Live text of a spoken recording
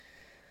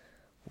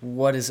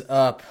What is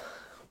up,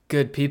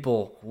 good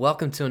people?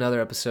 Welcome to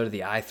another episode of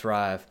the I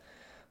Thrive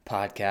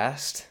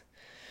podcast.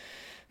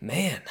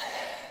 Man,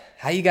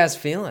 how you guys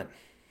feeling?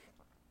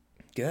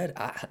 Good?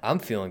 I'm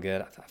feeling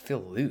good. I feel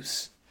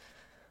loose.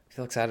 I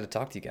feel excited to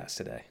talk to you guys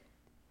today.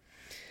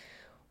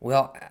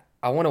 Well,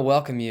 I want to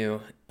welcome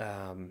you.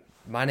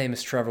 My name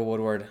is Trevor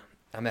Woodward.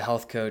 I'm a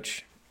health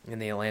coach in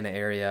the Atlanta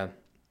area.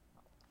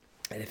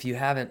 And if you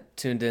haven't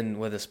tuned in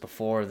with us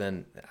before,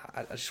 then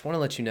I just want to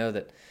let you know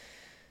that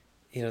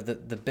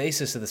the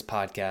basis of this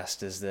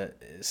podcast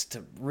is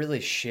to really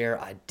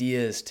share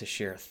ideas, to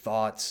share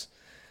thoughts,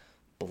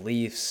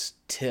 beliefs,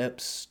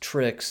 tips,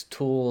 tricks,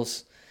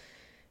 tools,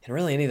 and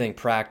really anything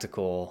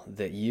practical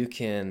that you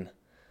can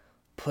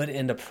put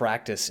into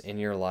practice in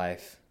your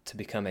life to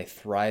become a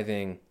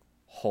thriving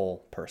whole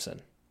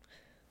person.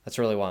 That's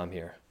really why I'm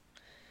here.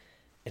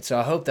 And so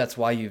I hope that's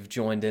why you've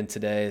joined in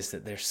today, is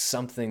that there's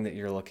something that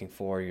you're looking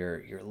for.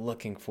 You're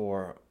looking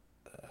for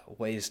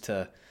ways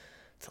to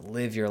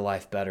live your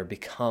life better,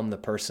 become the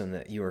person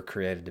that you were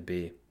created to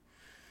be.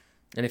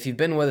 And if you've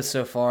been with us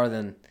so far,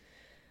 then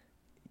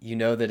you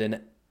know that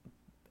in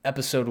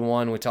episode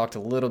 1, we talked a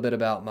little bit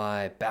about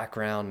my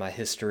background, my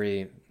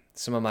history,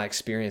 some of my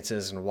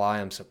experiences, and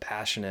why I'm so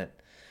passionate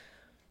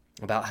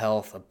about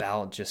health,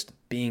 about just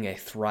being a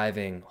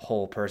thriving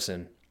whole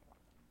person.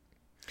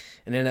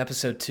 And in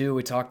episode 2,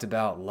 we talked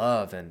about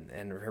love and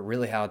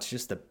really how it's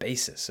just the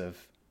basis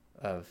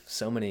of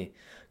so many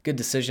good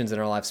decisions in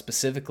our life,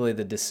 specifically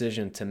the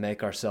decision to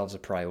make ourselves a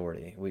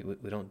priority. We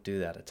don't do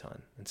that a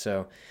ton. And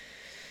so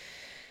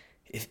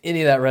if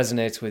any of that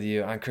resonates with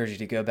you, I encourage you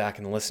to go back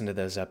and listen to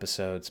those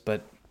episodes.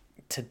 But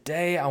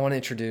today I want to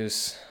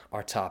introduce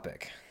our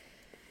topic.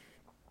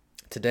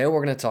 Today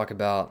we're going to talk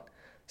about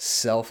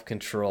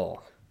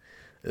self-control.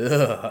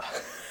 Ugh.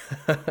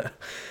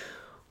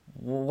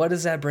 What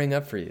does that bring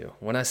up for you?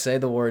 When I say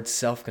the word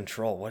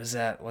self-control, what does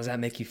that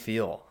make you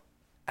feel?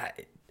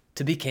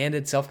 To be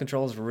candid,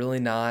 self-control is really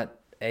not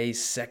a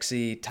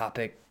sexy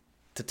topic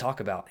to talk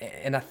about.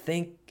 And I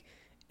think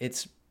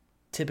it's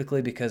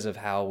typically because of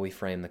how we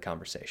frame the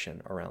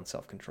conversation around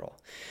self-control.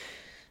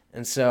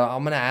 And so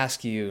I'm going to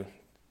ask you,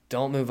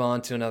 don't move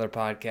on to another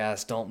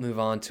podcast. Don't move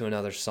on to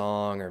another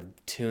song or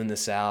tune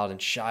this out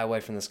and shy away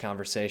from this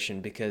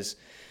conversation, because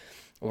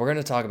we're going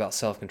to talk about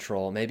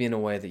self-control maybe in a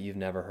way that you've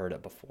never heard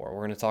it before.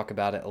 We're going to talk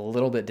about it a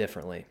little bit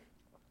differently.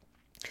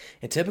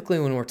 And typically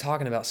when we're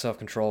talking about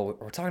self-control,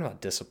 we're talking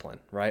about discipline,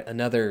 right?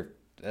 Another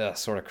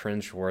sort of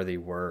cringe-worthy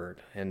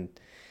word. And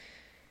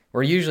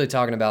we're usually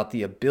talking about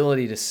the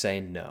ability to say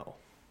no,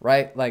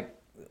 right? Like,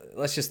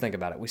 let's just think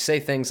about it. We say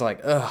things like,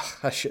 ugh,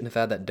 I shouldn't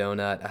have had that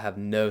donut. I have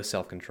no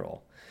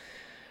self-control.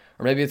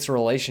 Or maybe it's a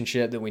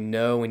relationship that we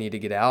know we need to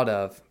get out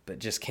of, but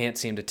just can't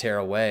seem to tear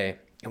away,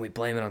 and we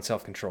blame it on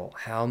self-control.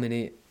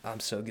 I'm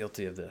so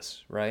guilty of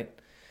this, right?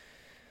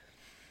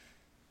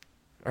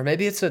 Or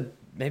maybe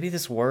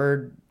this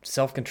word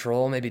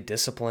self-control, maybe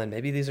discipline,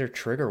 maybe these are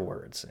trigger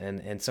words.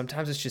 And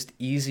sometimes it's just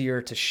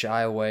easier to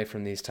shy away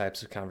from these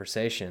types of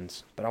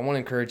conversations. But I want to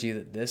encourage you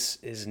that this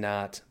is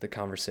not the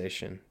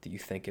conversation that you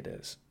think it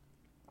is.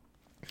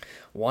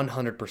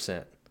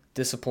 100%.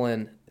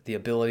 Discipline, the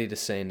ability to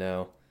say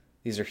no,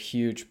 these are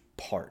huge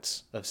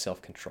parts of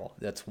self-control.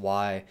 That's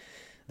why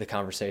the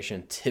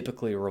conversation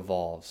typically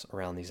revolves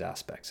around these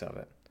aspects of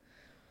it.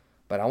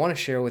 But I want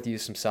to share with you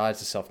some sides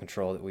to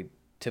self-control that we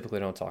typically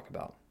don't talk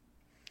about.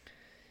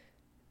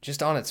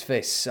 Just on its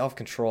face,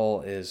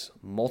 self-control is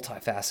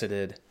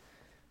multifaceted,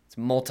 it's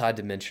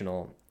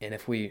multidimensional, and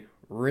if we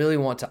really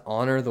want to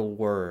honor the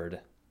word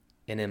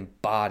and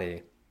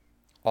embody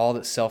all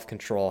that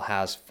self-control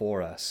has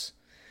for us,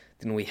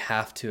 then we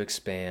have to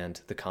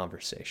expand the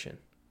conversation.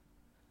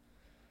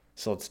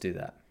 So let's do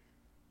that.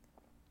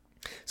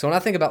 So when I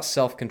think about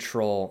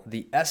self-control,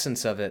 the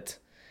essence of it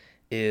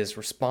is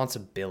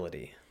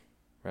responsibility,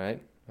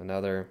 right?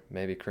 Another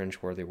maybe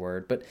cringeworthy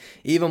word, but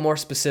even more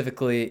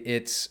specifically,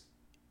 it's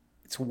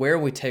where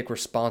we take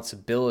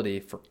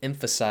responsibility for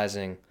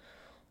emphasizing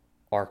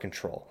our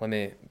control. Let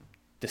me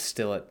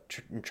distill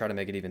it and try to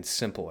make it even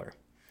simpler.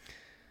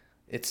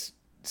 It's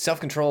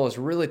self-control is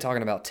really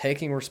talking about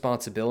taking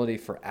responsibility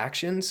for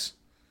actions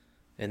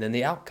and then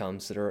the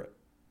outcomes that are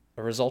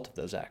a result of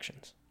those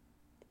actions.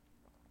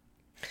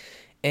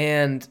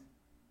 And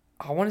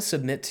I want to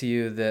submit to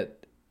you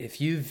that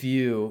if you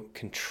view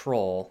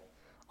control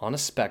on a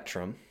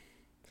spectrum,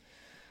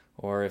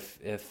 or if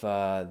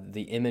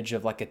the image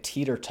of like a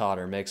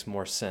teeter-totter makes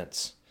more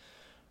sense,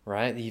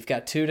 right? You've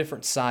got two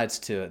different sides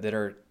to it that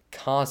are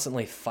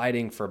constantly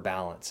fighting for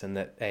balance, and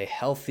that a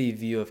healthy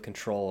view of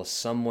control is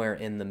somewhere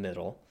in the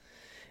middle,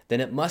 then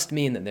it must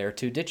mean that there are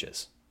two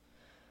ditches,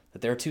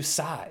 that there are two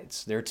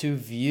sides, there are two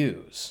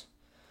views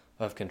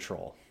of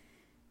control.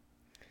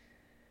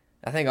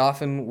 I think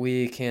often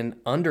we can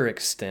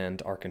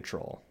underextend our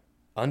control,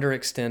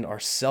 underextend our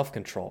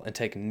self-control, and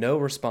take no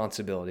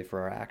responsibility for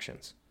our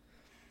actions.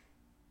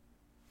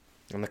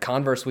 On the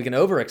converse, we can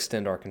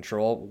overextend our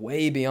control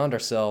way beyond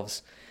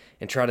ourselves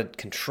and try to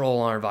control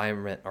our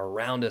environment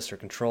around us or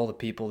control the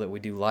people that we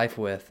do life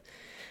with.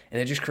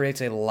 And it just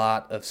creates a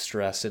lot of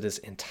stress. It is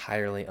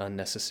entirely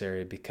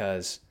unnecessary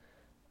because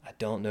I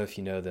don't know if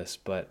you know this,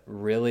 but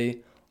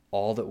really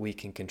all that we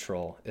can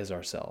control is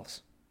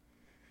ourselves.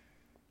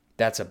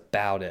 That's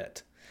about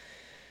it.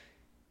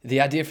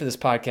 The idea for this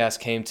podcast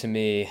came to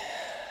me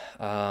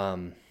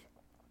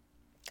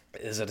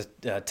is at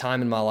a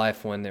time in my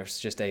life when there's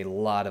just a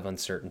lot of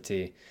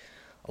uncertainty,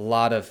 a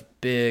lot of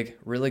big,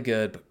 really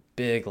good, but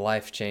big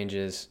life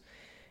changes.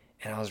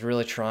 And I was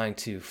really trying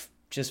to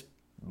just,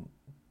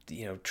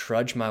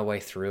 trudge my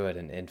way through it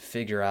and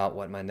figure out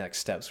what my next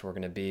steps were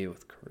going to be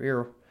with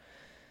career.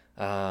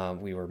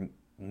 We were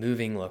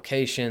moving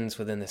locations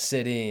within the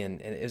city,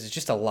 and it was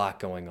just a lot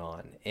going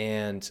on.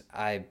 And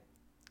I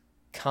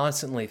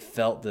constantly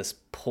felt this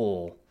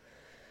pull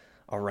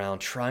around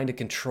trying to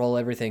control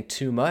everything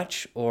too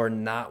much or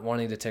not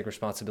wanting to take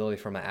responsibility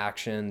for my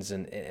actions.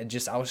 And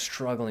I was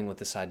struggling with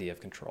this idea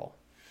of control.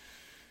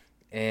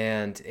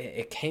 And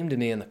it came to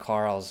me in the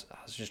car. I was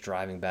just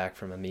driving back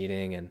from a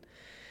meeting, and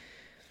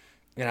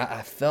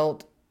I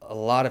felt a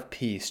lot of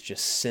peace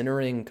just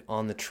centering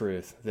on the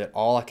truth that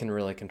all I can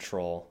really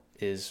control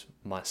is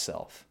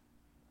myself.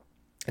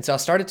 And so I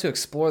started to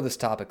explore this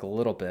topic a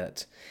little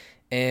bit.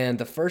 And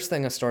the first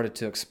thing I started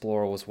to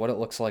explore was what it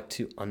looks like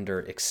to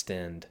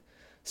underextend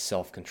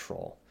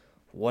self-control.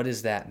 What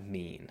does that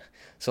mean?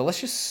 So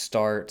let's just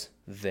start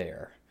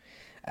there.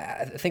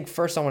 I think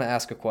first I want to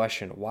ask a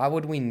question. Why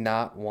would we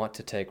not want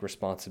to take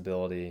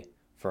responsibility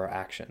for our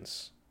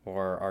actions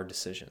or our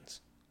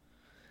decisions?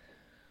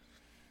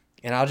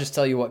 And I'll just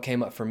tell you what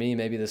came up for me.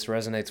 Maybe this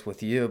resonates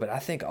with you, but I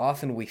think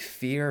often we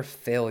fear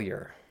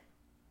failure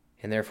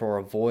and therefore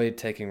avoid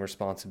taking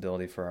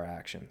responsibility for our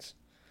actions.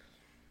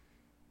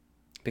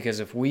 Because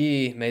if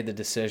we made the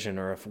decision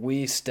or if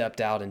we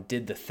stepped out and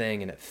did the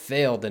thing and it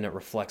failed, then it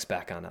reflects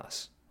back on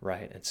us,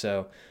 right? And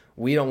so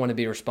we don't want to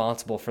be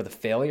responsible for the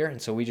failure,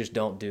 and so we just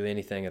don't do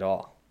anything at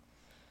all.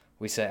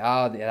 We say,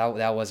 oh,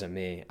 that wasn't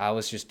me. I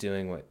was just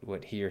doing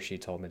what he or she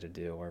told me to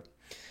do,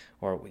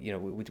 or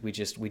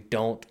we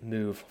don't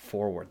move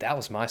forward. That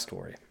was my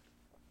story.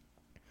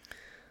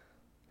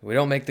 We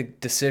don't make the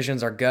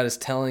decisions our gut is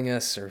telling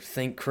us or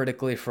think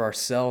critically for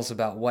ourselves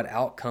about what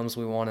outcomes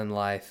we want in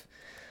life.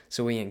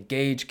 So we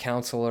engage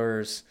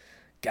counselors,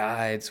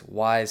 guides,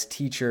 wise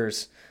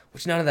teachers,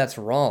 which none of that's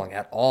wrong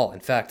at all. In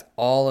fact,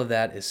 all of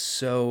that is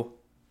so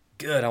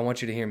good. I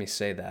want you to hear me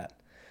say that.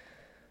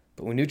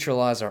 But we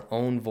neutralize our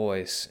own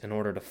voice in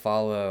order to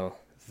follow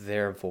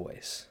their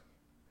voice.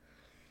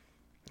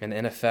 And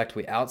in effect,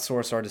 we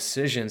outsource our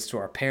decisions to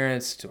our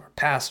parents, to our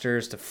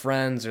pastors, to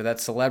friends, or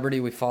that celebrity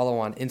we follow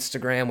on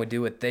Instagram. We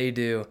do what they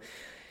do.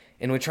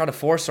 And we try to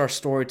force our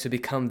story to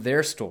become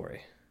their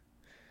story.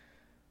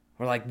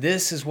 We're like,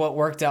 this is what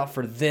worked out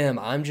for them.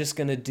 I'm just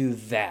going to do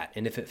that.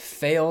 And if it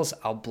fails,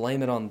 I'll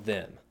blame it on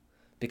them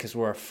because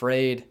we're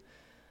afraid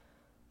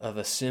of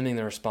assuming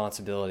the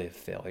responsibility of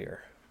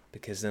failure.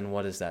 Because then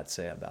what does that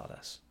say about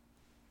us?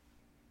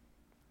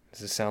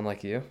 Does this sound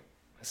like you?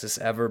 Has this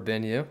ever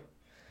been you?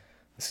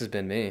 This has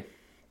been me.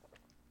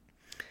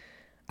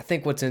 I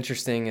think what's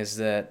interesting is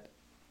that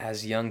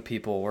as young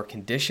people, we're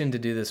conditioned to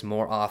do this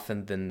more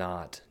often than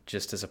not,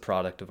 just as a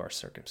product of our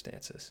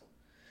circumstances.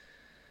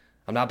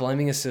 I'm not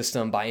blaming a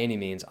system by any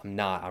means. I'm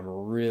not. I'm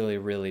really,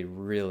 really,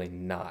 really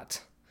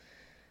not.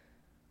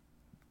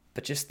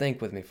 But just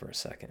think with me for a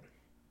second.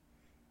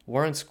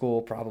 We're in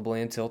school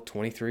probably until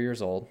 23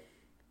 years old.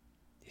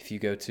 If you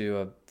go to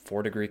a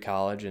 4-degree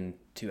college and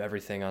do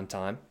everything on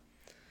time,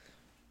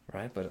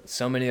 right? But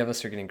so many of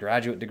us are getting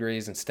graduate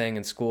degrees and staying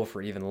in school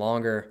for even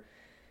longer.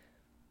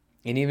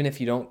 And even if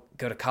you don't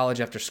go to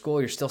college after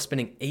school, you're still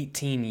spending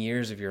 18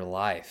 years of your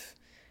life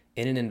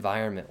in an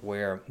environment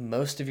where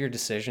most of your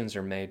decisions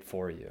are made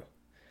for you.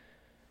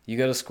 You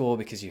go to school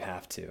because you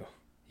have to.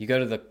 You go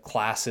to the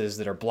classes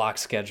that are block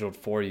scheduled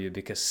for you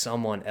because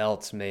someone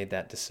else made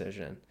that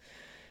decision.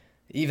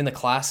 Even the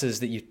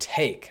classes that you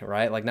take,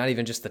 right? Like not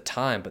even just the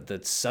time, but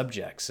the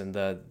subjects and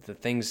the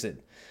things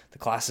that, the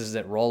classes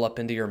that roll up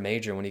into your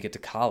major when you get to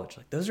college.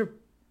 Like those are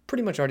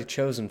pretty much already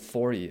chosen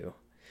for you.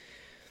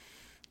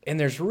 And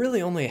there's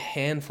really only a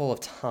handful of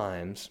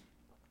times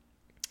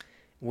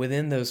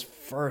within those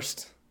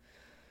first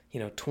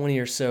 20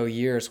 or so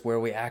years where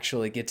we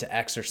actually get to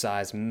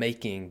exercise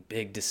making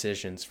big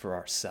decisions for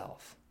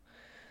ourselves.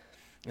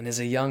 And as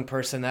a young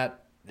person,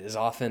 that is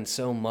often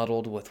so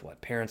muddled with what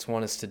parents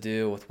want us to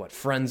do, with what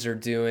friends are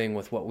doing,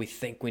 with what we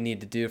think we need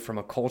to do from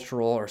a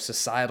cultural or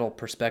societal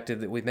perspective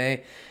that we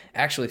may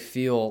actually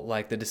feel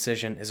like the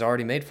decision is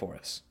already made for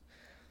us.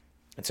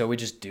 And so we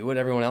just do what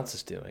everyone else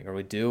is doing, or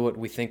we do what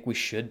we think we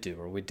should do,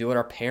 or we do what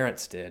our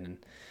parents did. And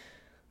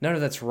none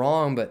of that's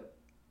wrong, but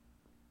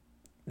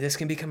this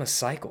can become a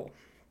cycle.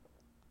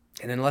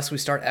 And unless we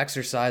start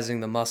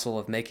exercising the muscle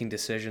of making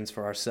decisions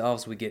for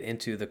ourselves, we get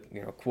into the,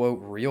 quote,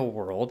 real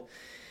world.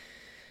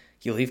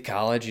 You leave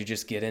college, you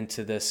just get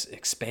into this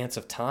expanse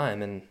of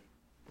time and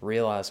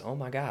realize, oh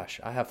my gosh,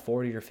 I have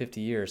 40 or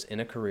 50 years in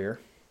a career,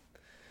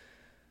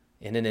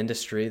 in an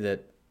industry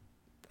that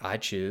I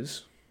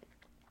choose.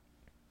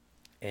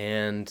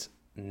 And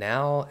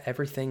now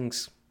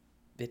everything's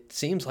it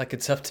seems like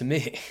it's up to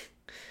me.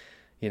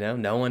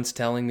 No one's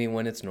telling me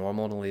when it's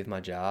normal to leave my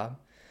job.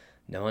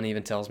 No one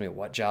even tells me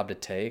what job to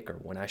take or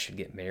when I should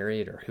get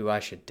married or who I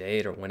should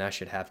date or when I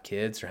should have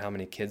kids or how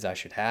many kids I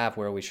should have,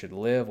 where we should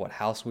live, what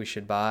house we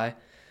should buy,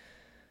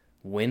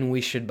 when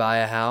we should buy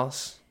a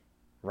house,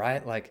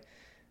 right? Like,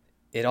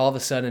 it all of a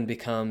sudden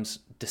becomes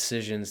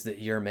decisions that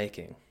you're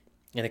making.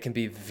 And it can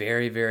be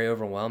very, very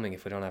overwhelming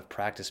if we don't have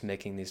practice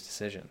making these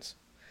decisions.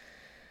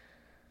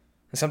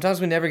 And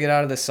sometimes we never get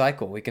out of this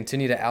cycle. We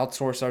continue to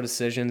outsource our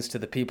decisions to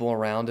the people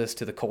around us,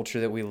 to the culture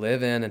that we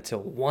live in,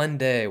 until one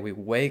day we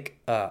wake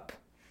up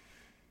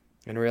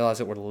and realize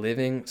that we're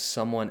living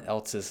someone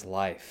else's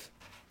life.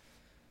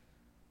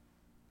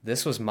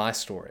 This was my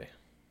story.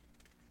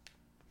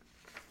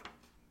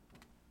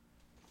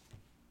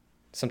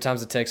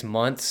 Sometimes it takes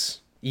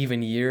months,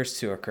 even years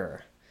to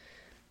occur.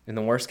 In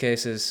the worst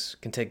cases,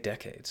 it can take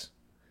decades.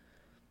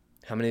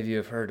 How many of you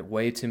have heard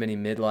way too many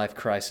midlife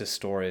crisis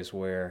stories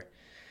where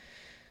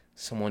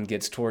someone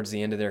gets towards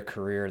the end of their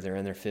career, they're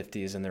in their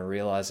 50s, and they're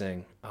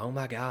realizing, oh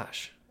my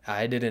gosh,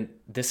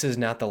 this is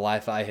not the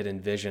life I had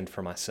envisioned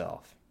for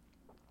myself.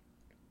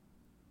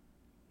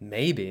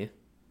 Maybe,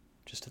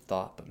 just a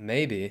thought, but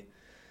maybe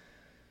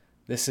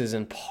this is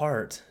in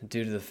part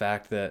due to the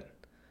fact that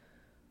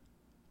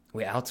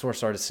we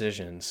outsource our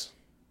decisions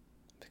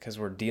because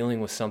we're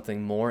dealing with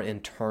something more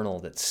internal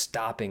that's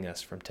stopping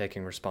us from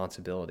taking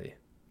responsibility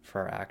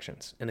for our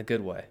actions in a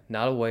good way,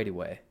 not a weighty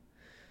way,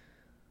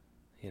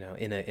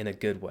 in a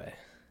good way.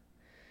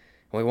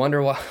 And we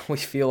wonder why we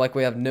feel like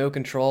we have no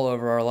control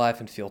over our life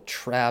and feel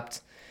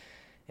trapped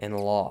and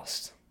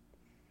lost.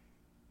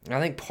 And I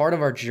think part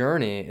of our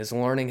journey is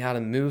learning how to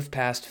move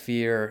past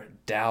fear,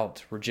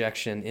 doubt,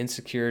 rejection,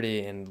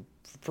 insecurity, and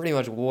pretty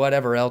much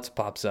whatever else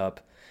pops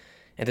up,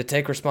 and to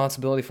take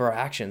responsibility for our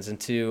actions and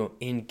to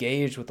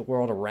engage with the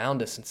world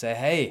around us and say,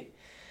 hey,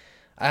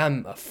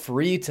 I'm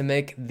free to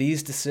make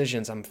these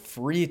decisions. I'm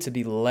free to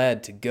be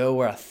led to go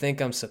where I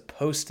think I'm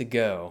supposed to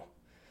go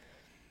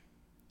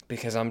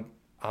because I'm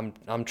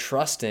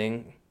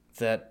trusting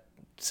that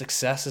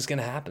success is going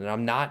to happen. And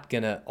I'm not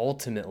going to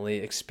ultimately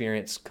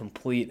experience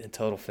complete and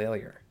total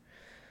failure.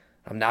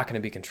 I'm not going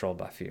to be controlled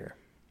by fear.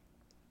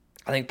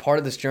 I think part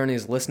of this journey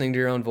is listening to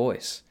your own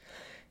voice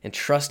and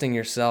trusting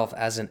yourself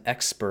as an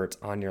expert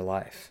on your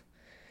life.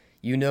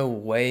 You know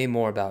way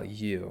more about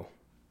you.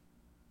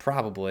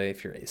 Probably,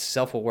 if you're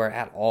self-aware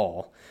at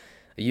all,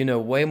 you know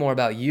way more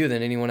about you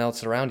than anyone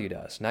else around you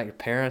does. Not your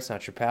parents,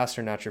 not your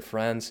pastor, not your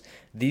friends.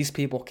 These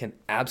people can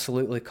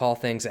absolutely call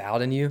things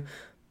out in you,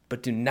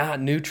 but do not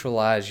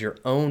neutralize your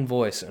own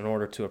voice in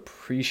order to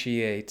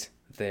appreciate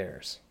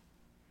theirs.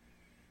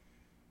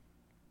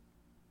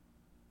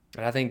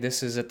 And I think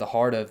this is at the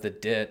heart of the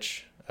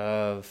ditch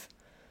of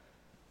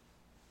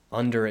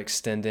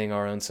underextending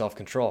our own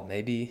self-control.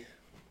 Maybe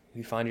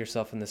you find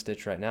yourself in this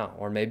ditch right now,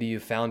 or maybe you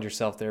found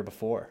yourself there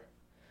before,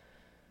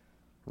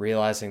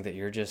 realizing that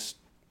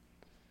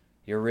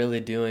you're really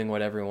doing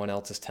what everyone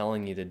else is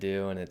telling you to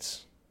do, and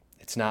it's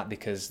not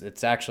because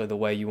it's actually the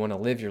way you want to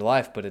live your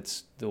life, but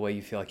it's the way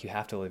you feel like you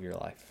have to live your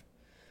life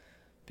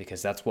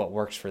because that's what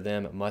works for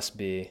them. It must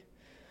be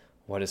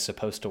what is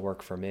supposed to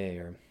work for me,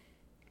 or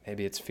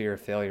maybe it's fear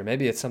of failure.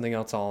 Maybe it's something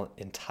else all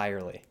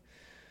entirely.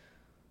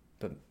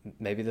 But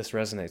maybe this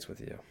resonates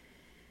with you.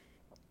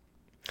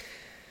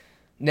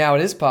 Now,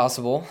 it is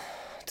possible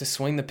to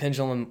swing the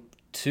pendulum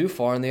too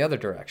far in the other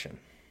direction.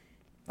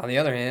 On the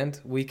other hand,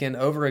 we can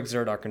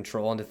overexert our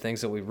control into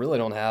things that we really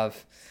don't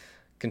have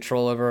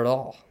control over at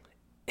all.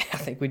 I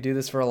think we do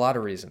this for a lot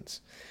of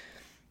reasons.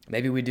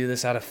 Maybe we do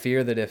this out of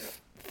fear that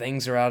if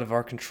things are out of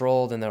our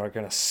control, then they're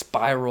going to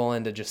spiral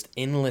into just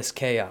endless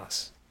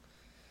chaos.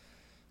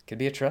 Could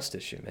be a trust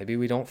issue. Maybe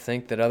we don't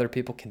think that other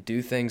people can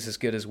do things as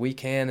good as we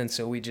can, and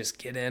so we just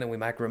get in and we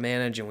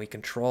micromanage and we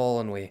control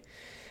and we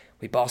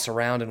boss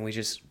around, and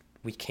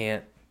we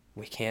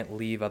can't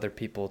leave other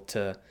people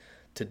to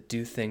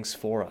do things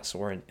for us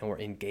or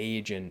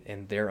engage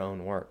in their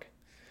own work.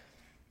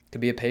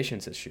 Could be a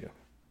patience issue.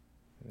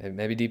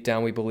 Maybe deep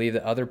down we believe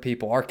that other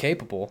people are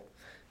capable,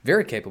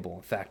 very capable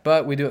in fact,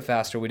 but we do it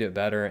faster, we do it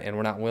better, and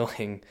we're not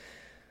willing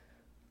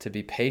to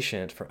be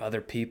patient for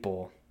other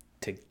people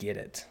to get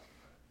it.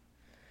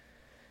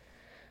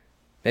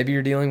 Maybe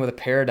you're dealing with a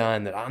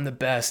paradigm that I'm the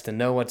best and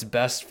know what's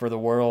best for the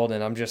world,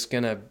 and I'm just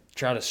going to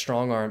try to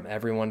strong-arm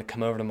everyone to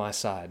come over to my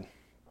side.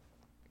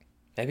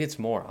 Maybe it's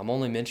more. I'm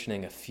only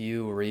mentioning a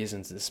few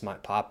reasons this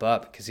might pop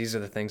up because these are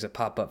the things that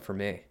pop up for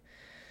me.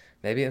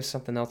 Maybe it's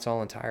something else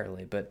all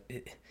entirely, but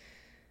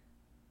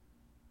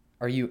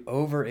are you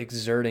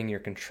overexerting your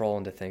control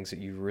into things that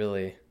you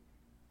really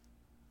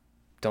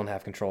don't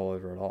have control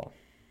over at all?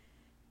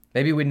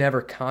 Maybe we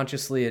never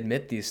consciously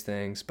admit these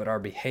things, but our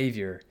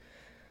behavior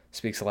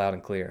speaks loud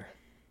and clear.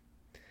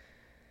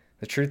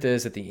 The truth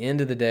is, at the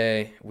end of the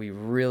day, we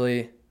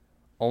really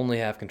only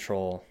have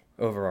control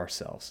over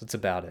ourselves. It's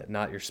about it.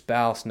 Not your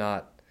spouse,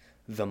 not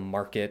the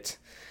market,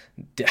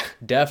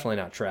 definitely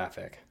not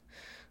traffic.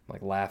 I'm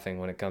like laughing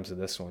when it comes to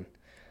this one.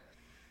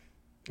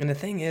 And the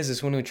thing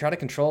is when we try to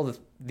control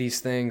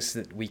these things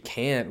that we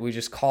can't, we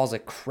just cause a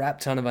crap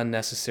ton of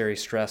unnecessary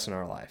stress in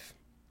our life,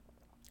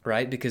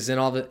 right? Because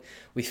then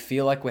we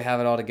feel like we have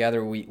it all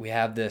together. We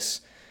have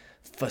this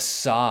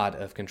facade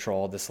of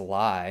control, this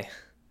lie,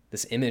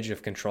 this image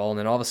of control, and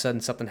then all of a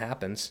sudden something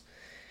happens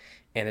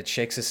and it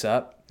shakes us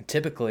up. And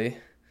typically,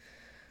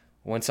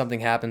 when something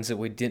happens that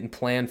we didn't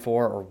plan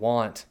for or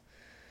want,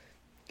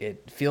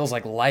 it feels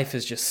like life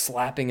is just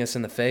slapping us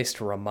in the face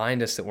to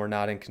remind us that we're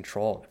not in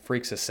control. It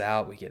freaks us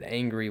out. We get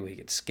angry, we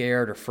get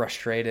scared or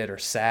frustrated or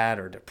sad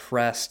or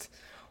depressed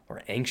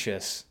or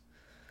anxious.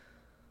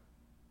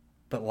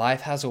 But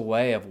life has a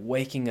way of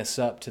waking us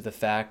up to the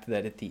fact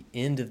that at the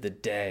end of the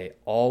day,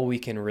 all we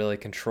can really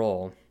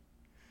control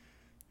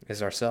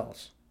is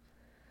ourselves.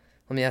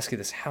 Let me ask you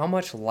this. How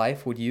much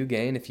life would you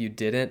gain if you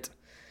didn't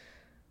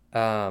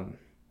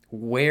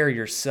wear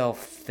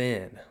yourself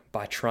thin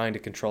by trying to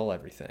control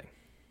everything?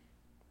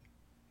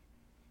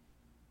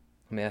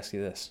 Let me ask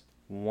you this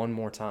one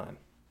more time.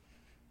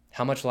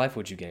 How much life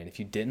would you gain if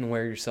you didn't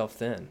wear yourself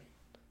thin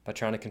by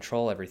trying to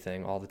control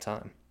everything all the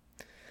time?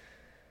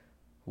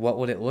 What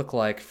would it look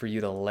like for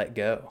you to let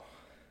go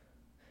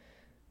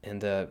and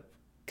to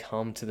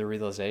come to the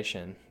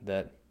realization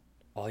that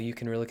all you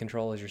can really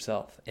control is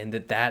yourself, and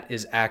that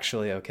is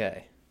actually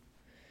okay?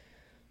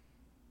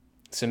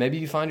 So maybe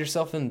you find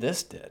yourself in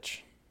this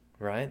ditch,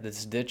 right?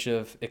 This ditch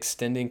of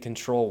extending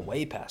control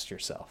way past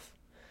yourself.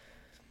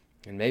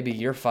 And maybe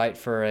your fight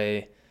for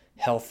a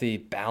healthy,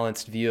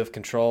 balanced view of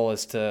control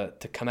is to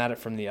come at it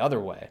from the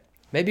other way.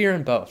 Maybe you're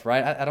in both,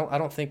 right? I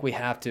don't think we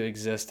have to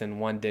exist in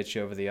one ditch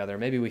over the other.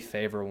 Maybe we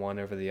favor one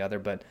over the other,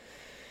 but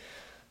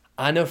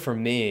I know for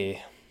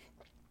me,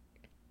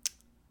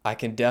 I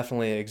can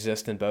definitely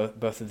exist in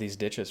both of these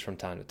ditches from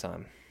time to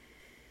time.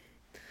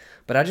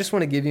 But I just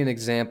want to give you an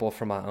example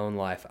from my own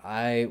life.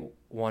 I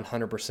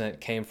 100%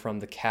 came from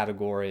the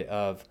category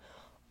of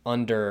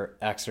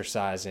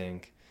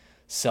under-exercising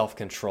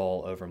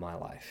self-control over my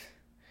life.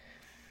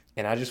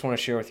 And I just want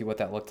to share with you what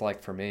that looked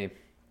like for me.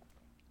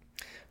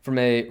 From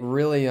a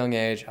really young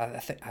age, I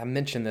think I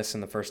mentioned this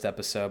in the first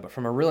episode, but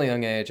from a really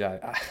young age,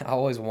 I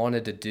always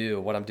wanted to do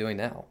what I'm doing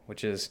now,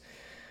 which is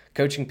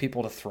coaching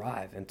people to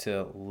thrive and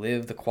to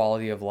live the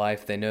quality of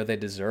life they know they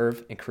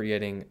deserve and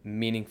creating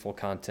meaningful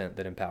content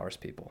that empowers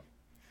people.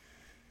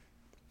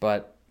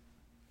 But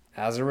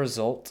as a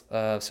result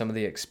of some of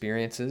the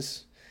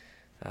experiences,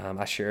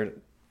 I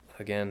shared,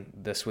 again,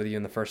 this with you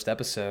in the first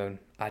episode,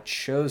 I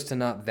chose to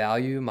not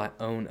value my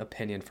own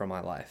opinion for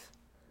my life.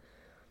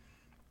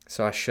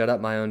 So I shut up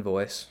my own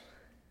voice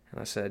and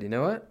I said, you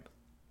know what?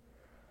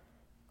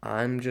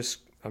 I'm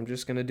just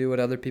going to do what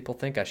other people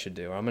think I should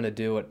do. Or I'm going to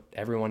do what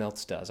everyone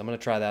else does. I'm going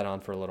to try that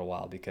on for a little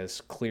while because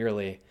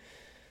clearly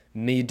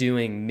me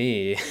doing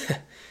me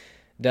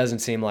doesn't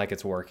seem like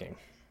it's working.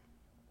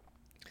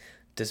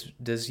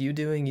 Does you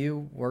doing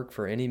you work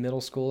for any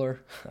middle schooler?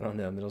 I don't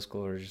know. Middle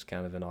schooler is just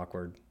kind of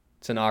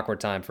it's an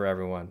awkward time for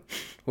everyone.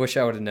 Wish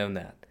I would have known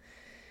that.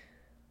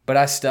 But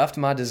I stuffed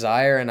my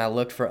desire and I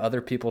looked for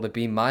other people to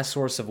be my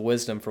source of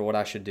wisdom for what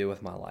I should do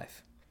with my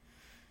life.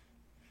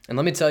 And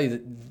let me tell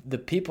you, the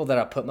people that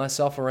I put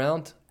myself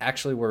around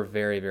actually were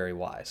very, very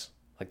wise.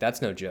 Like,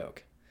 that's no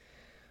joke.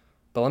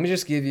 But let me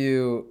just give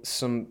you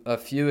a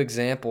few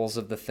examples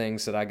of the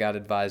things that I got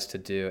advised to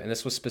do. And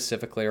this was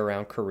specifically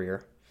around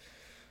career,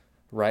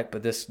 right?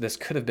 But this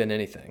could have been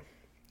anything.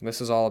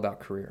 This is all about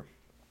career.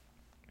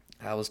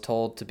 I was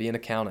told to be an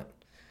accountant.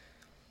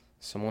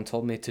 Someone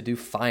told me to do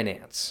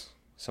finance.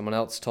 Someone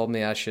else told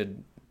me I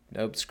should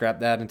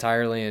scrap that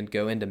entirely and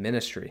go into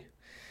ministry.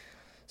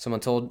 Someone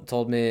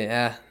told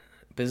me,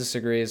 business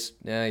degrees,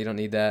 you don't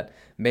need that.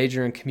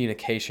 Major in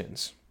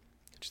communications,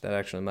 which that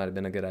actually might have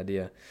been a good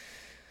idea.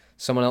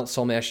 Someone else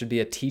told me I should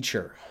be a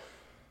teacher.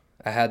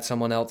 I had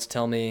someone else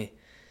tell me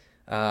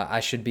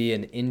I should be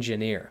an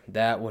engineer.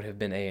 That would have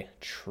been a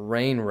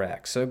train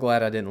wreck. So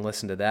glad I didn't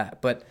listen to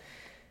that. But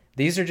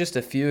these are just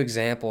a few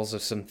examples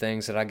of some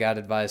things that I got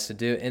advised to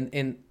do.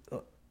 And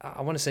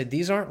I want to say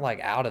these aren't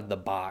like out of the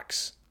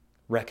box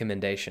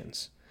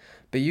recommendations.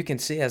 But you can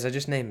see, as I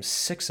just named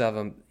 6 of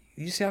them,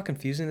 you see how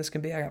confusing this can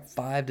be? I got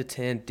 5 to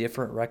 10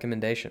 different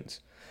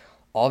recommendations.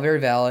 All very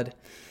valid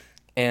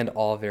and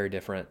all very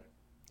different.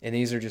 And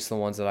these are just the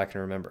ones that I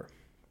can remember.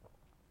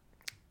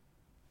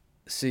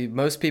 See,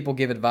 most people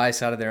give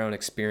advice out of their own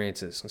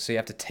experiences. So you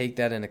have to take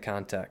that into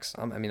context.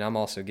 I'm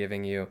also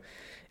giving you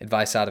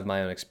advice out of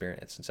my own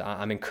experience. And so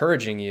I'm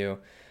encouraging you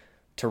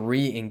to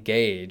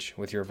re-engage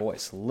with your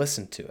voice.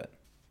 Listen to it.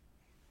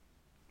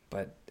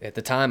 But at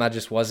the time, I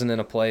just wasn't in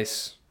a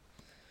place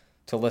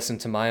to listen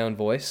to my own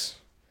voice.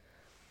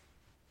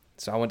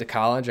 So I went to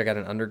college. I got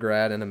an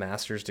undergrad and a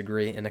master's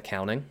degree in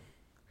accounting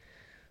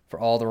for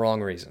all the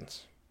wrong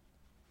reasons.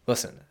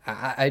 Listen,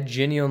 I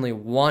genuinely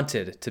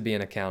wanted to be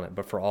an accountant,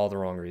 but for all the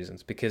wrong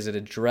reasons, because it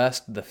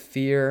addressed the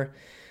fear,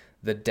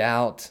 the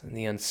doubt, and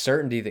the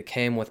uncertainty that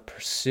came with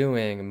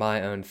pursuing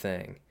my own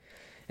thing.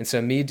 And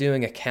so me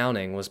doing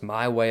accounting was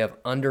my way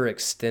of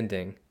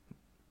underextending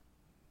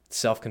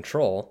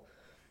self-control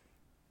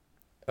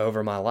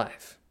over my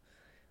life.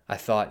 I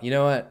thought, you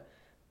know what?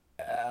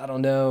 I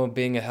don't know,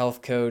 being a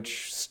health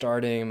coach,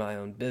 starting my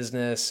own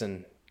business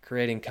and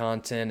creating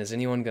content. Is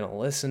anyone going to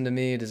listen to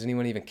me? Does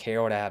anyone even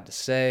care what I have to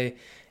say?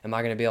 Am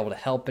I going to be able to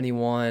help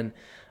anyone?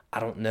 I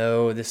don't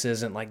know. This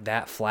isn't like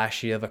that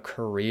flashy of a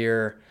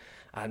career.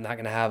 I'm not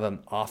going to have an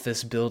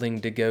office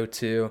building to go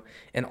to.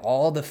 And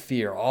all the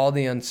fear, all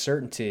the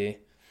uncertainty,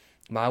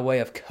 my way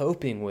of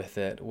coping with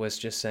it was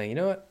just saying, you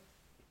know what?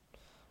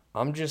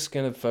 I'm just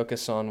going to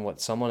focus on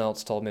what someone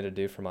else told me to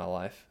do for my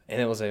life.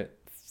 And it was a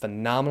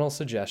phenomenal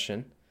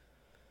suggestion,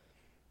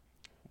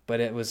 but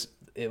it was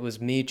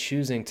me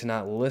choosing to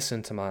not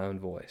listen to my own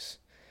voice.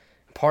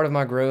 Part of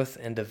my growth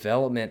and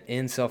development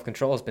in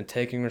self-control has been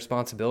taking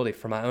responsibility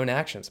for my own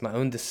actions, my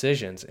own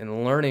decisions,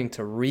 and learning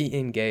to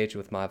re-engage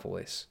with my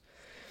voice.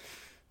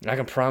 And I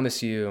can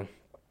promise you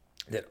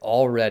that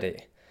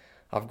already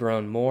I've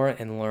grown more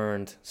and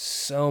learned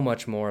so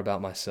much more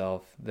about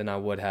myself than I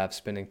would have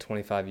spending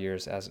 25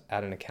 years at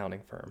an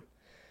accounting firm.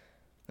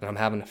 And I'm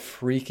having a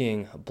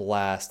freaking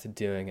blast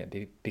doing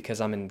it because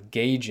I'm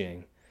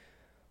engaging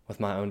with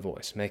my own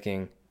voice,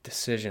 making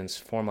decisions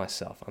for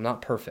myself. I'm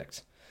not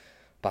perfect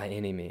by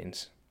any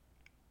means,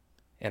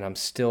 and I'm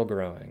still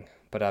growing,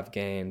 but I've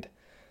gained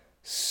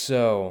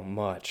so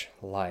much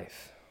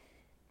life.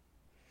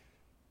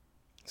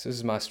 So this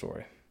is my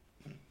story.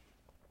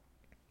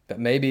 But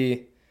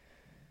maybe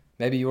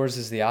yours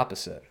is the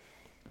opposite.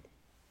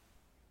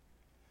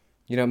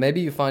 You know,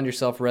 maybe you find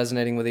yourself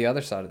resonating with the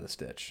other side of this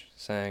ditch,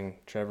 saying,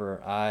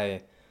 Trevor,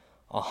 I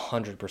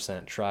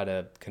 100% try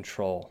to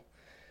control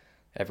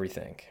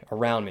everything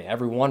around me,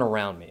 everyone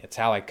around me. It's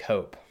how I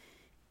cope.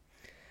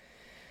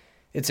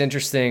 It's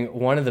interesting.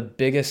 One of the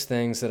biggest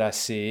things that I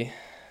see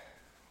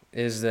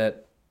is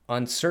that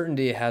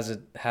uncertainty has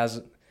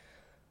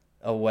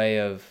a way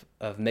of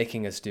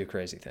making us do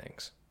crazy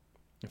things.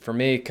 For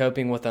me,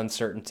 coping with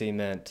uncertainty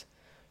meant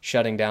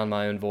shutting down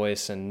my own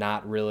voice and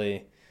not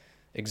really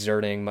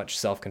exerting much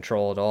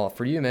self-control at all.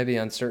 For you, maybe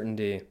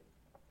uncertainty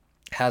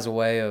has a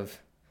way of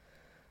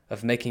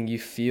making you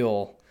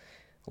feel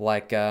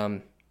like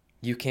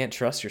you can't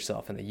trust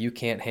yourself and that you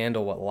can't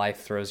handle what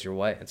life throws your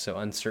way. And so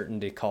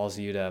uncertainty calls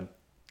you to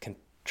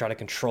try to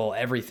control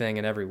everything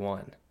and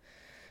everyone.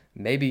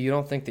 Maybe you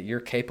don't think that you're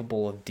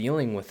capable of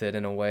dealing with it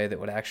in a way that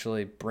would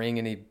actually bring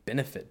any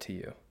benefit to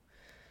you.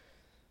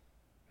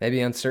 Maybe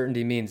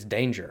uncertainty means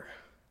danger.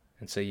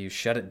 And so you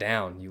shut it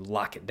down, you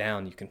lock it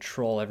down, you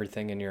control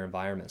everything in your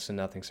environment so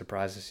nothing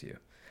surprises you.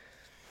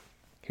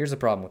 Here's the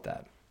problem with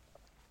that.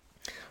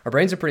 Our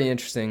brains are pretty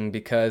interesting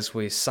because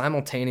we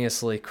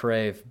simultaneously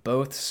crave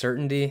both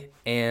certainty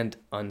and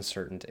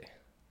uncertainty.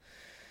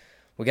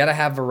 We got to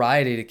have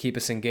variety to keep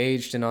us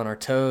engaged and on our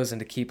toes and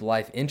to keep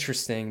life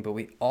interesting, but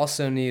we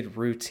also need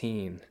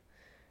routine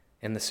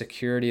and the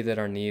security that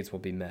our needs will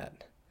be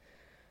met.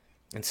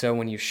 And so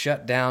when you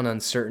shut down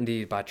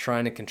uncertainty by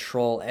trying to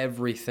control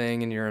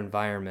everything in your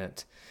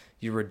environment,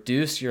 you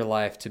reduce your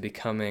life to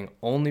becoming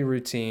only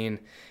routine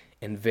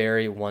and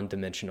very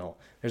one-dimensional.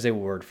 There's a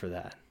word for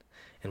that.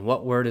 And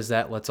what word is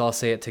that? Let's all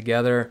say it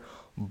together.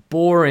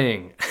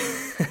 Boring.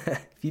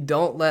 If you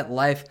don't let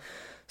life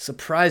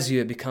surprise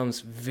you, it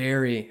becomes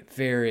very,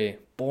 very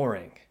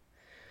boring.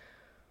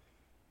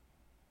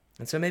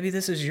 And so maybe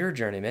this is your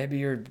journey.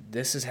 Maybe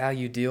this is how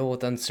you deal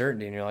with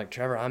uncertainty. And you're like,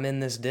 Trevor, I'm in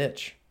this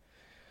ditch.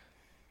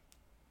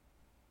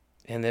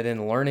 And that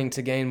in learning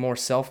to gain more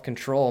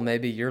self-control,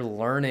 maybe you're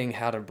learning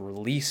how to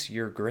release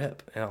your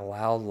grip and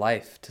allow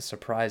life to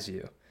surprise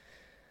you.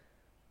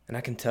 And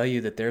I can tell you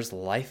that there's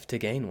life to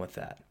gain with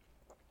that.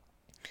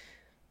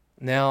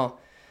 Now,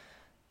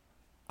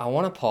 I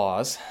want to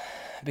pause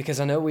because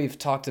I know we've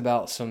talked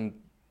about some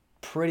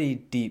pretty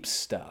deep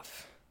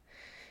stuff.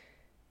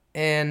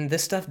 And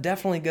this stuff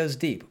definitely goes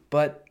deep,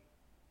 but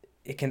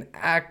it can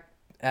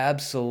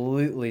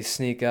absolutely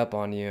sneak up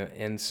on you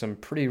in some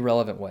pretty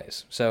relevant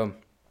ways. So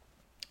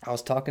I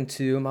was talking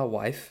to my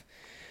wife,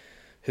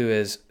 who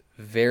is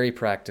very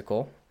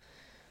practical,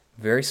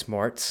 very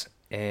smart,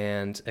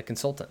 and a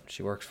consultant.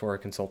 She works for a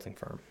consulting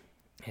firm.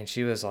 And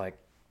she was like,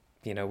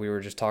 we were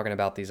just talking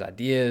about these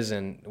ideas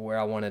and where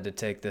I wanted to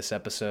take this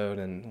episode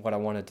and what I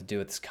wanted to do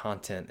with this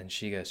content. And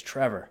she goes,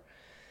 Trevor,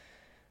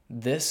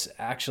 this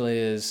actually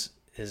is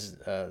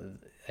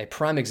a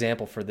prime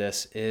example for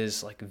this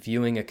is like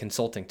viewing a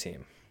consulting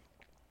team.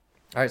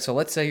 All right, so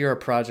let's say you're a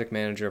project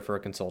manager for a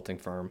consulting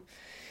firm.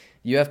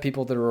 You have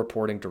people that are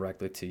reporting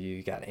directly to you.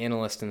 You got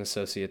analysts and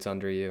associates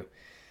under you.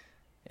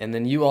 And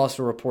then you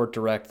also report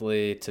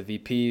directly to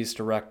VPs,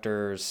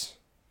 directors,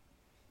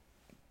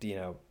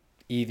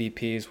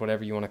 EVPs,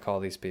 whatever you want to call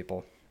these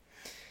people.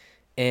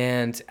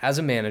 And as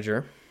a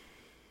manager,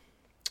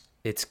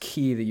 it's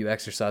key that you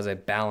exercise a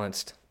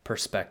balanced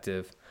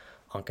perspective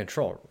on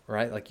control,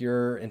 right? Like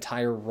your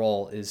entire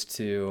role is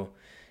to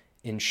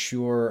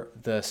ensure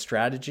the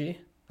strategy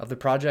of the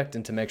project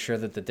and to make sure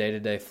that the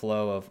day-to-day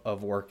flow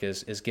of work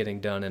is getting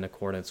done in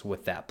accordance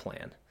with that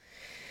plan.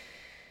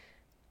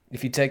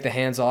 If you take the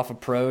hands-off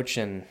approach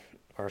and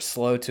are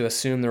slow to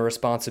assume the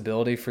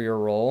responsibility for your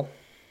role,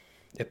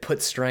 it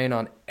puts strain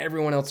on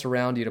everyone else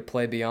around you to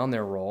play beyond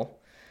their role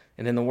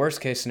And in the worst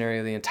case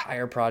scenario, the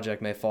entire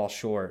project may fall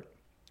short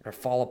or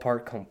fall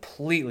apart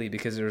completely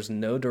because there's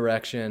no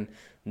direction,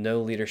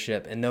 no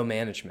leadership, and no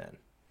management.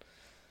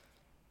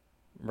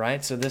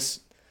 Right? So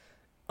this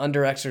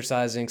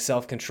under-exercising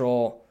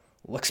self-control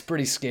looks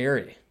pretty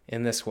scary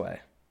in this way.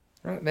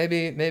 Right?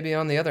 Maybe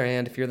on the other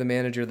hand, if you're the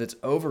manager that's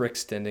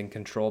overextending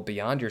control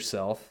beyond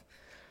yourself,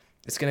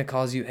 it's going to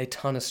cause you a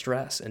ton of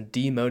stress and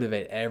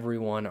demotivate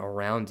everyone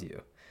around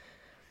you.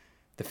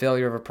 The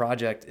failure of a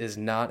project is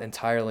not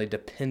entirely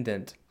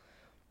dependent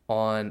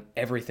on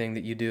everything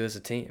that you do as a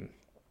team.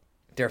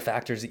 There are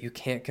factors that you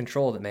can't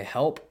control that may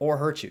help or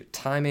hurt you.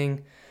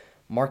 Timing,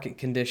 market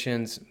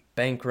conditions,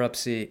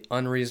 bankruptcy,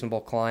 unreasonable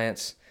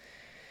clients.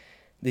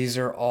 These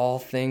are all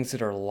things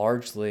that are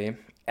largely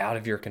out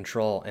of your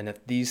control. And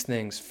if these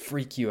things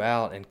freak you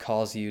out and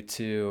cause you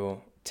to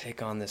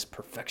take on this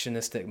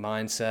perfectionistic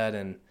mindset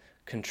and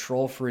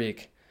control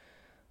freak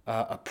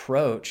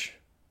approach,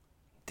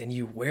 then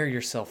you wear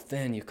yourself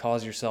thin. You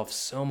cause yourself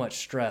so much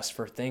stress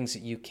for things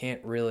that you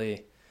can't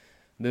really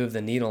move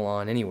the needle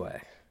on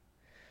anyway.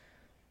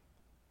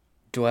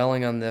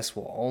 Dwelling on this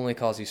will only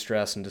cause you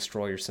stress and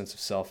destroy your sense of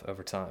self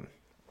over time.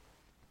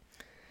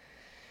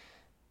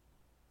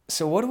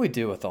 So what do we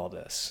do with all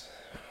this?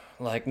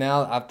 Like,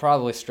 now I've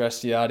probably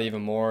stressed you out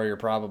even more. You're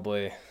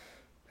probably,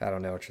 I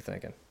don't know what you're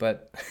thinking.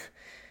 But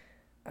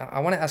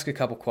I want to ask a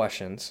couple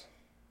questions.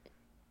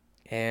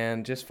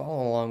 And just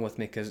follow along with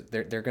me because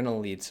they're going to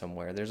lead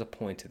somewhere. There's a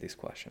point to these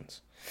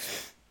questions.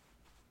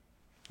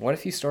 What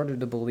if you started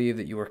to believe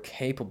that you were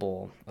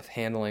capable of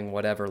handling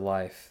whatever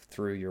life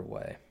threw your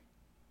way?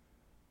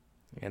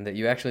 And that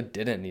you actually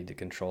didn't need to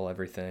control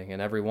everything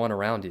and everyone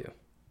around you?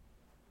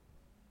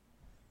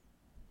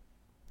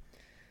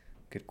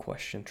 Good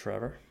question,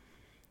 Trevor.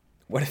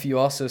 What if you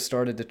also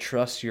started to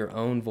trust your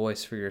own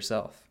voice for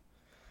yourself?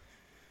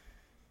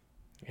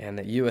 And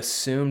that you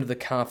assumed the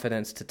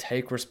confidence to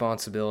take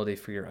responsibility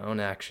for your own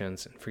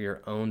actions and for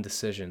your own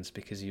decisions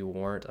because you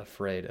weren't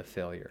afraid of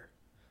failure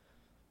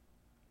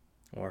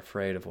or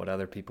afraid of what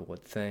other people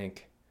would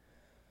think.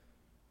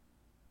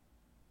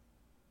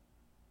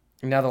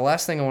 Now, the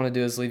last thing I want to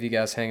do is leave you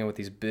guys hanging with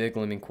these big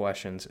looming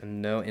questions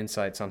and no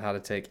insights on how to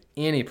take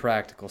any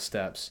practical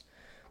steps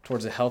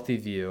towards a healthy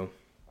view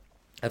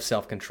of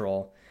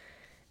self-control.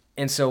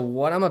 And so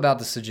what I'm about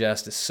to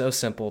suggest is so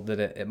simple that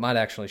it might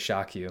actually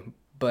shock you.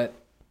 But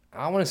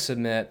I want to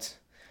submit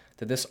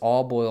that this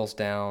all boils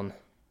down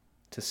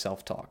to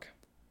self-talk.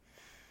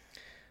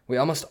 We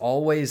almost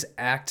always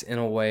act in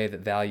a way that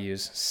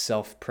values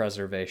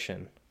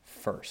self-preservation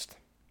first.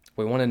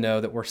 We want to know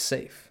that we're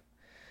safe.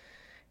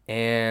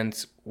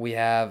 And we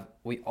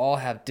all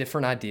have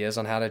different ideas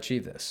on how to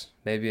achieve this.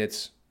 Maybe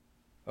it's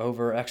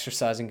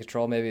over-exercising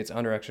control, maybe it's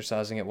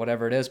under-exercising it,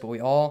 whatever it is, but we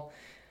all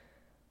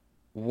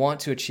want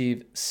to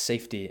achieve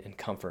safety and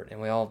comfort, and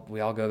we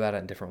all go about it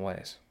in different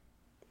ways.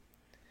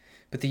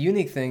 But the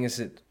unique thing is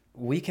that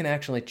we can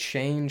actually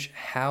change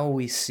how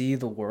we see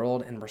the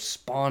world and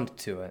respond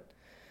to it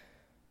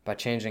by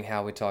changing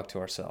how we talk to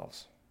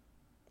ourselves.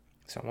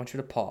 So I want you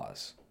to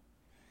pause.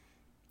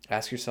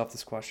 Ask yourself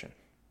this question.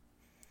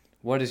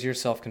 What is your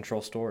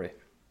self-control story?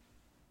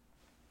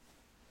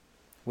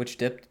 Which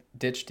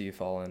ditch do you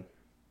fall in?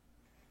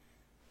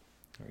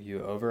 Are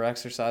you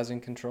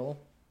over-exercising control?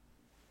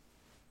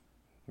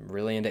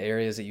 Really into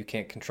areas that you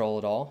can't control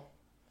at all?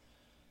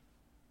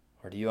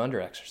 Or do you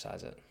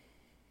under-exercise it?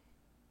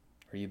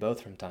 Are you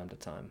both from time to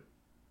time?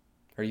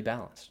 Are you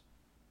balanced?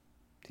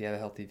 Do you have a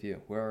healthy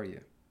view? Where are you?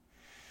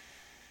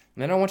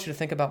 And then I want you to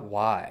think about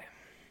why.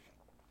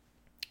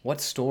 What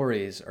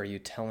stories are you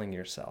telling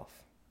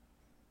yourself?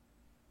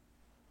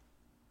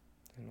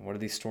 And what do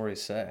these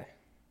stories say?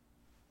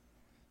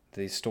 Do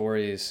these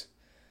stories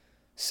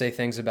say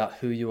things about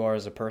who you are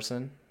as a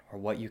person, or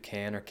what you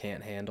can or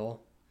can't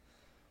handle,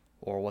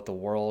 or what the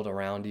world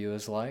around you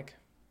is like?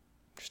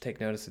 Just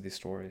take notice of these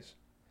stories.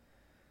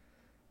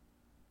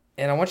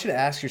 And I want you to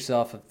ask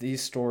yourself if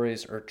these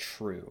stories are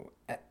true.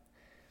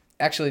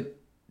 Actually,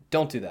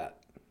 don't do that,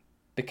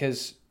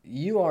 because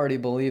you already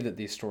believe that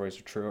these stories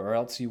are true, or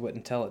else you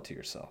wouldn't tell it to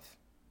yourself.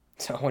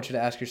 So I want you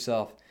to ask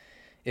yourself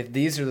if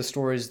these are the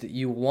stories that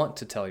you want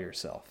to tell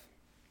yourself.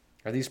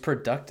 Are these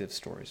productive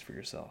stories for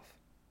yourself?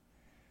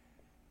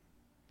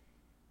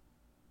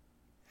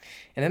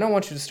 And then I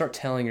want you to start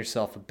telling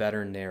yourself a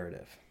better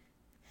narrative.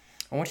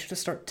 I want you to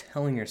start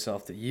telling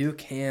yourself that you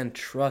can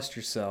trust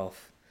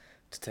yourself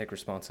to take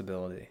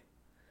responsibility.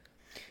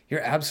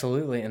 You're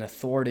absolutely an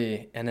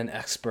authority and an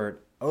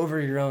expert over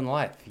your own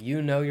life.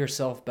 You know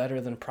yourself better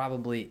than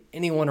probably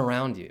anyone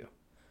around you.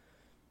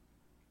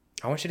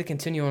 I want you to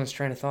continue on this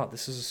train of thought.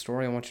 This is a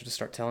story I want you to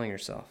start telling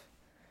yourself.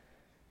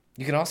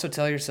 You can also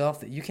tell yourself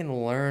that you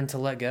can learn to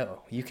let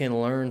go. You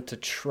can learn to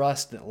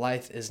trust that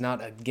life is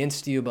not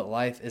against you, but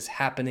life is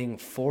happening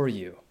for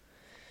you.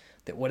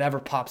 That whatever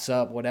pops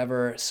up,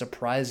 whatever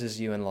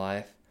surprises you in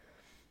life,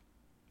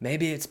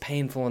 maybe it's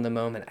painful in the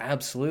moment,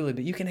 absolutely,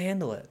 but you can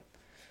handle it.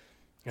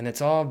 And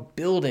it's all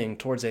building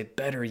towards a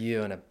better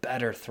you and a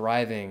better,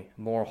 thriving,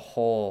 more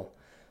whole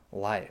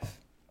life.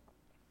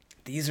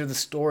 These are the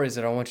stories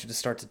that I want you to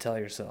start to tell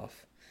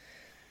yourself.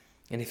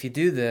 And if you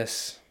do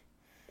this,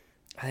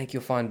 I think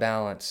you'll find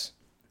balance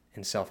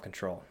and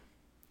self-control.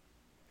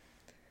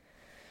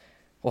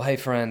 Well, hey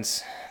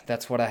friends,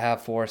 that's what I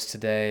have for us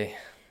today.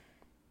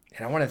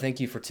 And I want to thank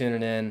you for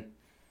tuning in.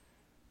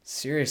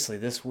 Seriously,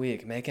 this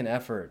week, make an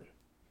effort.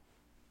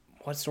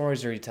 What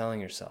stories are you telling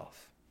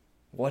yourself?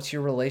 What's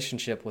your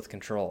relationship with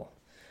control?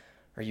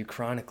 Are you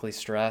chronically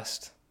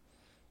stressed?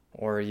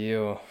 Or are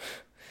you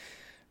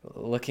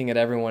looking at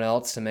everyone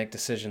else to make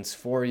decisions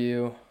for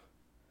you?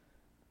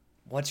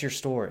 What's your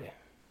story?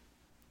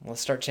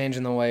 Let's start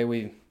changing the way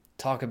we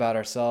talk about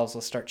ourselves.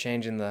 Let's start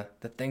changing the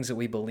things that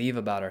we believe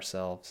about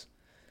ourselves.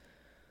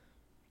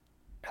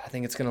 I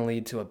think it's going to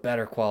lead to a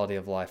better quality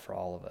of life for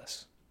all of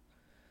us.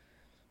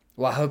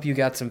 Well, I hope you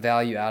got some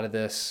value out of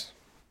this.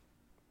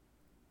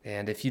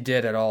 And if you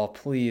did at all,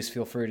 please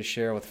feel free to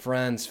share with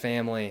friends,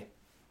 family,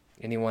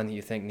 anyone that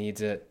you think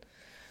needs it.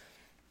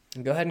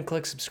 And go ahead and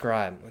click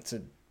subscribe. It's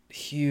a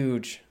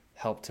huge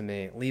help to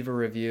me. Leave a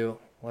review.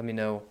 Let me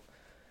know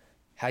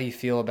how you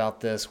feel about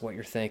this, what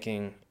you're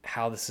thinking,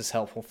 how this is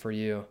helpful for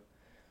you.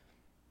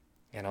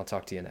 And I'll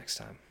talk to you next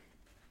time.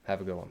 Have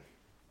a good one.